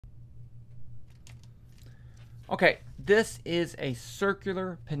Okay, this is a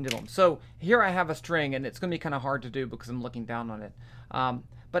circular pendulum. So here I have a string, and it's going to be kind of hard to do because I'm looking down on it.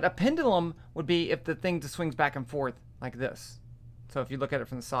 But a pendulum would be if the thing just swings back and forth like this. So if you look at it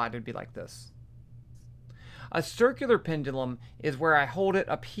from the side, it would be like this. A circular pendulum is where I hold it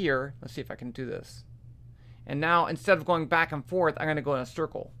up here. Let's see if I can do this. And now, instead of going back and forth, I'm going to go in a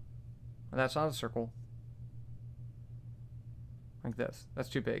circle. Well, that's not a circle. Like this. That's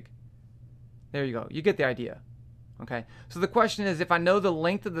too big. There you go. You get the idea. Okay. So the question is, if I know the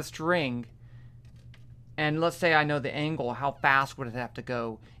length of the string, and let's say I know the angle, how fast would it have to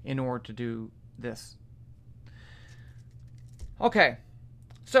go in order to do this? Okay.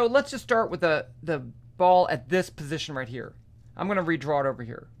 So let's just start with the ball at this position right here. I'm going to redraw it over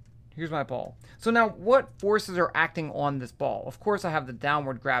here. Here's my ball. So now what forces are acting on this ball? Of course, I have the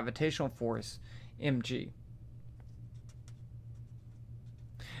downward gravitational force, mg.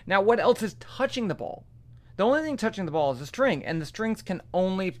 Now, what else is touching the ball? The only thing touching the ball is the string, and the strings can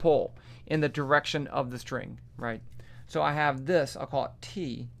only pull in the direction of the string, right? So I have this, I'll call it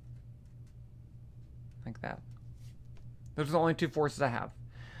T, like that. Those are the only two forces I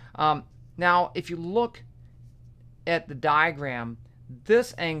have. Now, if you look at the diagram,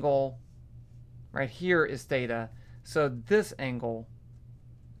 this angle right here is theta, so this angle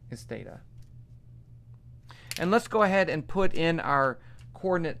is theta. And let's go ahead and put in our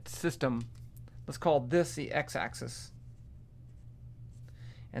coordinate system. Let's call this the x-axis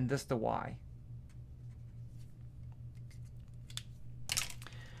and this the y.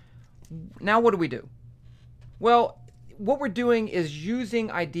 Now what do? Well, what we're doing is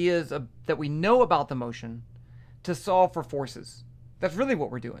using ideas that we know about the motion to solve for forces. That's really what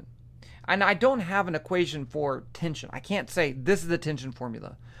we're doing. And I don't have an equation for tension. I can't say this is the tension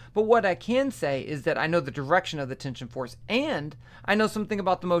formula. But what I can say is that I know the direction of the tension force, and I know something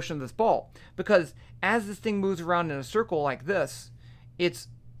about the motion of this ball. Because as this thing moves around in a circle like this, its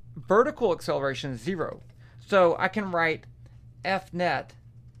vertical acceleration is 0. So I can write F net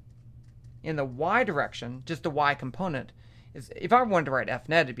in the y direction, just the y component. If I wanted to write F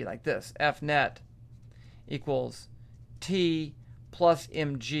net, it'd be like this. F net equals T plus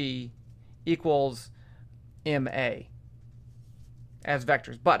mg equals ma as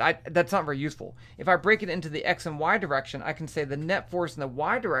vectors. But that's not very useful. If I break it into the x and y direction, I can say the net force in the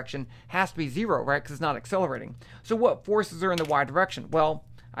y direction has to be 0, right? Because it's not accelerating. So what forces are in the y direction? Well,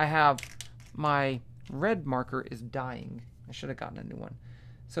 I have my red marker is dying. I should have gotten a new one.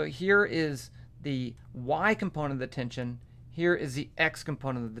 So here is the y component of the tension. Here is the x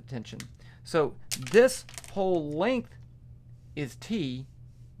component of the tension. So this whole length is T,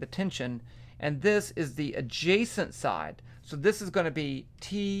 the tension, and this is the adjacent side. So this is going to be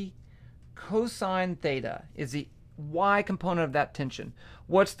T cosine theta is the y component of that tension.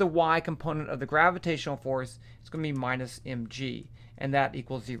 What's the y component of the gravitational force? It's going to be minus mg, and that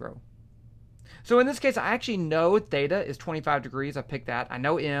equals 0. So in this case, I actually know theta is 25 degrees. I picked that. I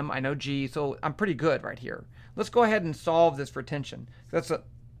know m, I know g, so I'm pretty good right here. Let's go ahead and solve this for tension. That's the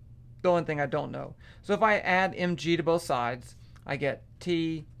only thing I don't know. So if I add mg to both sides, I get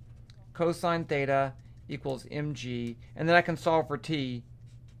T cosine theta equals mg, and then I can solve for T.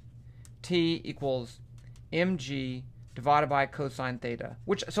 T equals mg divided by cosine theta,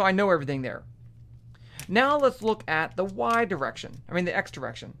 so I know everything there. Now let's look at the y direction, the x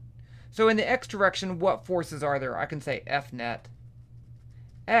direction. So in the x direction, what forces are there? I can say F net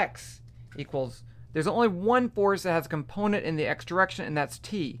x equals, there's only one force that has a component in the x direction, and that's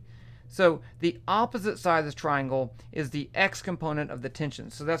T. So the opposite side of this triangle is the x component of the tension.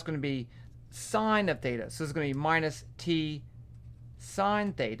 So that's going to be sine of theta. So it's going to be minus T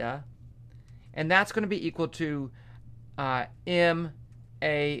sine theta. And that's going to be equal to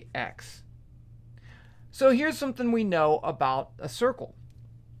max. So here's something we know about a circle.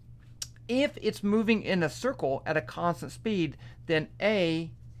 If it's moving in a circle at a constant speed, then A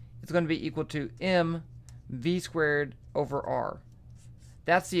is going to be equal to mv squared over r.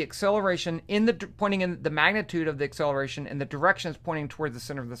 That's the acceleration pointing in the magnitude of the acceleration, and the direction is pointing towards the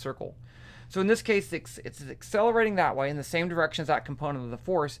center of the circle. So in this case, it's accelerating that way in the same direction as that component of the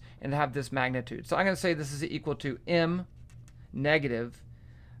force, and have this magnitude. So I'm going to say this is equal to m negative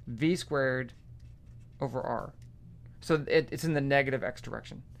v squared over r. So it's in the negative x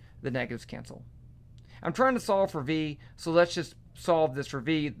direction. The negatives cancel. I'm trying to solve for v, so let's just solve this for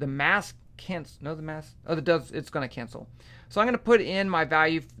v. The mass cancels. No, the mass. Oh, it's going to cancel. So I'm going to put in my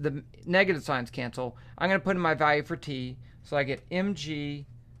value. The negative signs cancel. I'm going to put in my value for t. So I get mg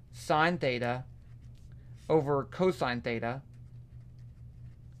sine theta over cosine theta.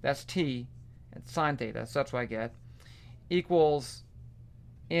 That's t and sine theta. So that's what I get. Equals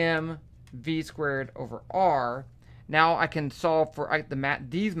m v squared over r. Now I can solve for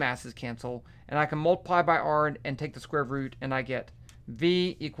these masses cancel, and I can multiply by r and take the square root, and I get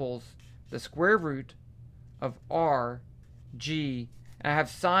v equals the square root of r g, and I have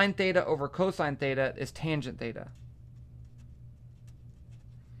sine theta over cosine theta is tangent theta.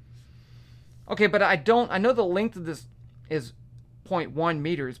 Okay, but I know the length of this is 0.1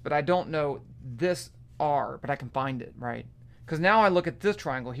 meters, but I don't know this r, but I can find it, right? Because now I look at this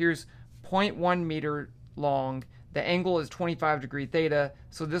triangle. Here's 0.1 meter long. The angle is 25 degree theta,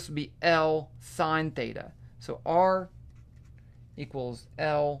 so this would be L sine theta. So r equals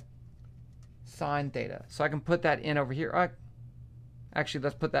L sine theta. So I can put that in over here. Actually,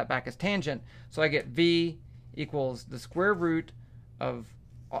 let's put that back as tangent. So I get v equals the square root of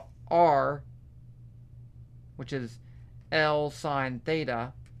r, which is L sine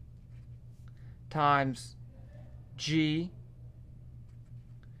theta, times g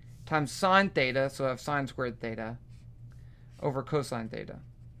times sine theta, so I have sine squared theta, over cosine theta.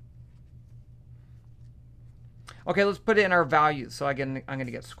 Okay, let's put it in our values. So again, I'm going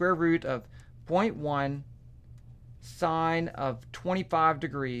to get square root of 0.1 sine of 25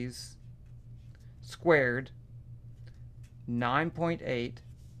 degrees squared, 9.8,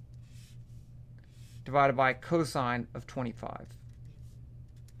 divided by cosine of 25.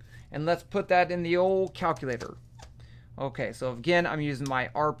 And let's put that in the old calculator. Okay, so again, I'm using my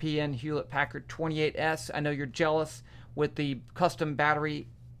RPN Hewlett-Packard 28S. I know you're jealous with the custom battery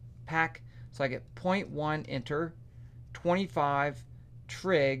pack. So I get 0.1 enter, 25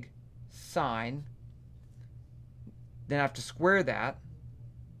 trig sine. Then I have to square that,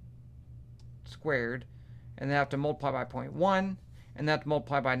 squared, and then I have to multiply by 0.1, and then I have to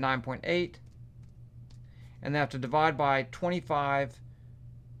multiply by 9.8, and then I have to divide by 25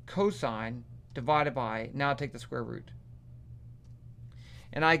 cosine divided by, now I take the square root.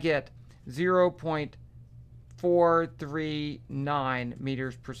 And I get 0.439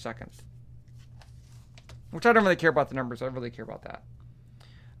 meters per second. Which I don't really care about the numbers, I really care about that.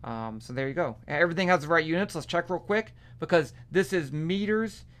 So there you go. Everything has the right units. Let's check real quick, because this is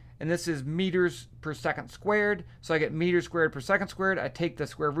meters and this is meters per second squared. So I get meters squared per second squared. I take the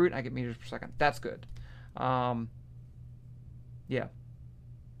square root and I get meters per second. That's good. Yeah.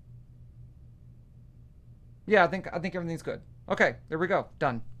 Yeah, I think everything's good. Okay, there we go.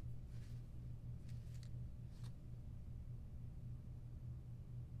 Done.